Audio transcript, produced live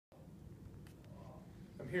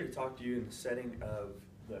here to talk to you in the setting of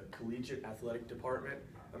the collegiate athletic department.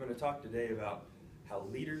 I'm going to talk today about how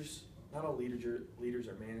not all leaders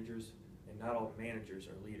are managers, and not all managers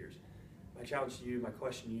are leaders. My challenge to you, my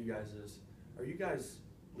question to you guys is, are you guys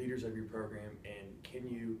leaders of your program, and can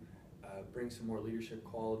you bring some more leadership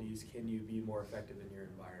qualities? Can you be more effective in your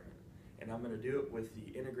environment? And I'm going to do it with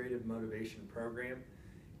the Integrative Motivation Program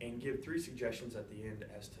and give 3 suggestions at the end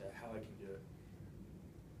as to how I can do it.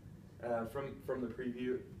 From the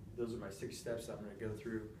preview, those are my 6 steps I'm going to go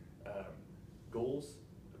through. Goals,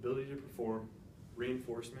 ability to perform,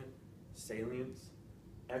 reinforcement, salience,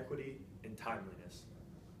 equity, and timeliness.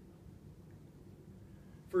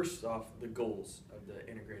 First off, the goals of the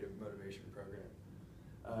Integrative Motivation Program.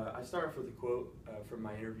 I start off with a quote from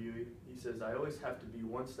my interviewee. He says, "I always have to be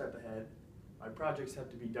one step ahead. My projects have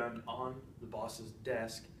to be done on the boss's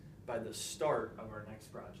desk by the start of our next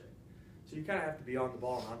project." So you kind of have to be on the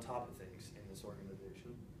ball and on top of things in this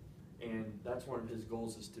organization. And that's one of his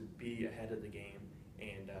goals, is to be ahead of the game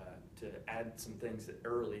and to add some things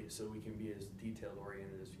early so we can be as detailed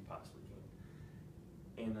oriented as we possibly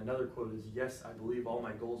can. And another quote is, "Yes, I believe all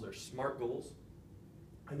my goals are SMART goals."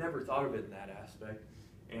 I never thought of it in that aspect,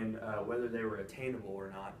 and whether they were attainable or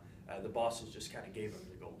not, the bosses just kind of gave them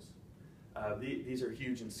the goals. These are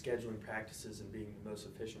huge in scheduling practices and being the most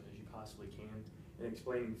efficient as you possibly can, and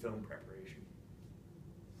explaining film preparation.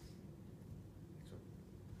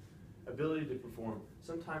 Ability to perform.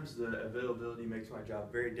 Sometimes the availability makes my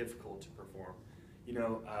job very difficult to perform. You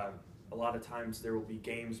know, a lot of times there will be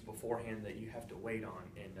games beforehand that you have to wait on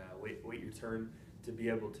and wait your turn to be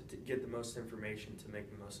able to get the most information to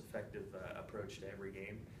make the most effective approach to every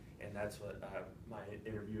game, and that's what my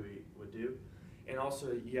interviewee would do. And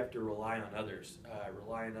also, you have to rely on others,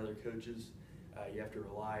 rely on other coaches. You have to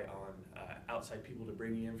rely on outside people to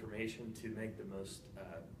bring you information to make the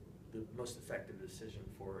most effective decision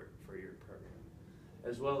for your program,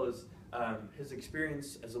 as well as his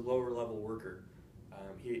experience as a lower level worker.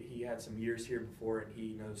 He had some years here before, and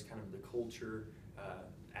he knows kind of the culture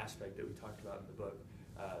aspect that we talked about in the book,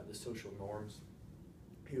 the social norms.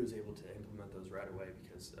 He was able to implement those right away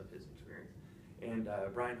because of his experience. And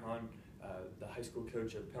Brian Hahn, the high school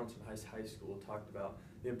coach at Pendleton Heights High School, talked about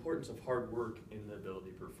the importance of hard work in the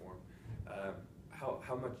ability to perform.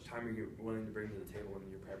 How much time are you willing to bring to the table in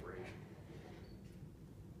your preparation?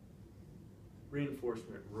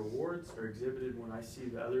 Reinforcement. Rewards are exhibited when I see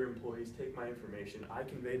the other employees take my information I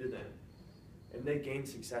convey to them, and they gain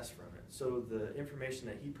success from it. So the information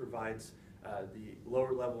that he provides the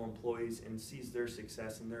lower level employees and sees their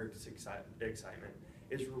success and their excitement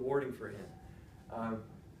is rewarding for him.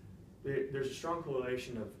 There's a strong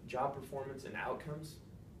correlation of job performance and outcomes,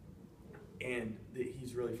 and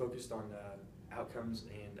he's really focused on outcomes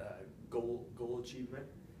and goal achievement,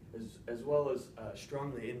 as well as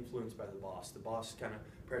strongly influenced by the boss. The boss kind of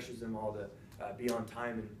pressures them all to be on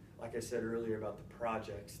time, and like I said earlier about the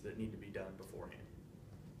projects that need to be done beforehand.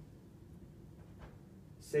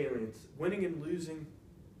 Salience. Winning and losing,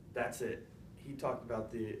 that's it. He talked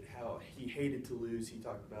about how he hated to lose. He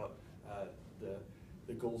talked about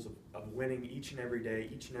the goals of winning each and every day,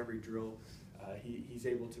 each and every drill. He's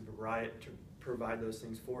able to provide those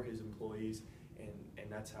things for his employees, and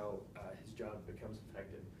that's how his job becomes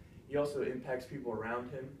effective. He also impacts people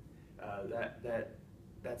around him.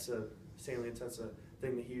 That's a salience. That's a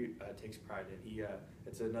thing that he takes pride in.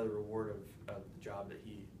 It's another reward of the job that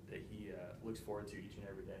he looks forward to each and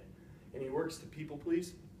every day. And he works to people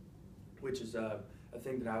please, which is a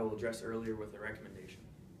thing that I will address earlier with a recommendation.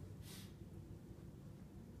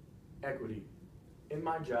 Equity. In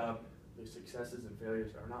my job, the successes and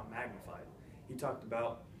failures are not magnified. He talked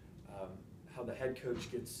about how the head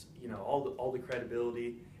coach gets, all the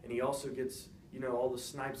credibility, and he also gets, all the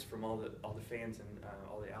snipes from all the fans and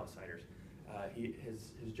all the outsiders.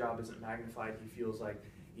 His job isn't magnified. He feels like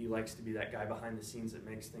he likes to be that guy behind the scenes that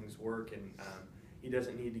makes things work, and he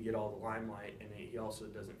doesn't need to get all the limelight, and he also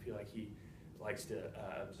doesn't feel like he likes to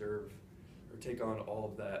observe or take on all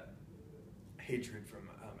of that hatred from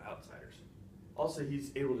outsiders. Also,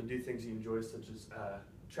 he's able to do things he enjoys, such as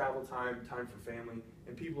travel time for family,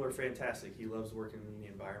 and people are fantastic. He loves working in the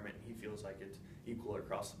environment, and he feels like it's equal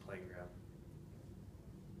across the playing ground.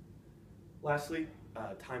 Lastly,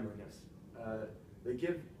 timeliness. They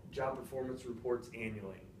give job performance reports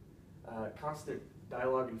annually. Constant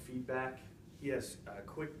dialogue and feedback. He has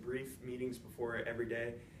quick, brief meetings before every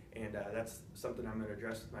day, and that's something I'm going to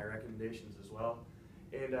address with my recommendations as well.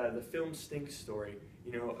 And the film Stink story,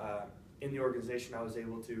 in the organization I was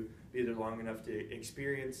able to be there long enough to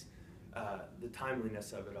experience the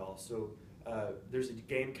timeliness of it all. So there's a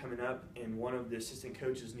game coming up, and one of the assistant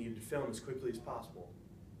coaches needed to film as quickly as possible.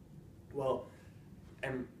 Well,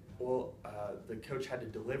 the coach had to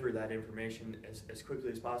deliver that information as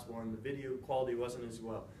quickly as possible, and the video quality wasn't as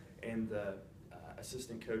well. And the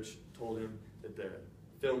assistant coach told him that the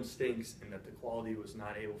film stinks and that the quality was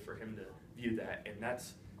not able for him to view that. And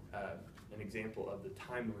that's an example of the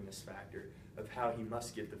timeliness factor of how he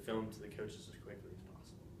must get the film to the coaches as quickly as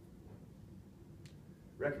possible.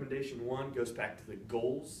 Recommendation 1 goes back to the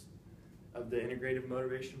goals of the integrative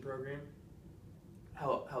motivation program.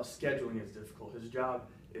 How scheduling is difficult. His job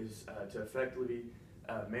is to effectively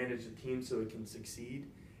manage the team so it can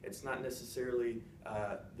succeed. It's not necessarily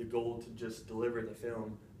the goal to just deliver the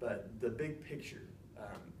film, but the big picture,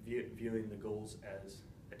 viewing the goals as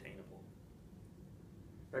attainable.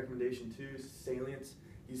 Recommendation 2, salience.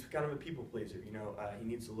 He's kind of a people pleaser. He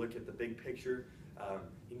needs to look at the big picture.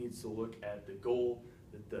 He needs to look at the goal,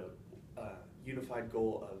 the unified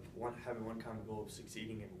goal of having one common goal of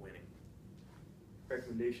succeeding and winning.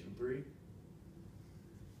 Recommendation 3,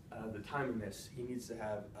 the timeliness. He needs to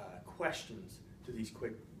have questions to these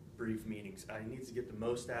quick, brief meetings. He needs to get the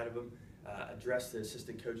most out of them, address the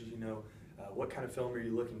assistant coaches, what kind of film are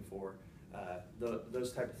you looking for?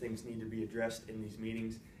 Those type of things need to be addressed in these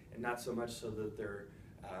meetings, and not so much so that they're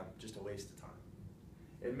just a waste of time.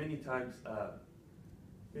 And many times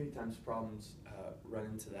problems run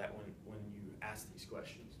into that when you ask these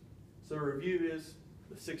questions. So a review is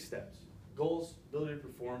the 6 steps: goals, ability to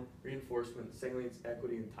perform, reinforcement, salience,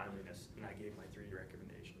 equity, and timeliness. And I gave my 3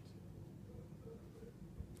 recommendations.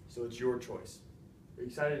 So it's your choice. Are you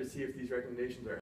excited to see if these recommendations are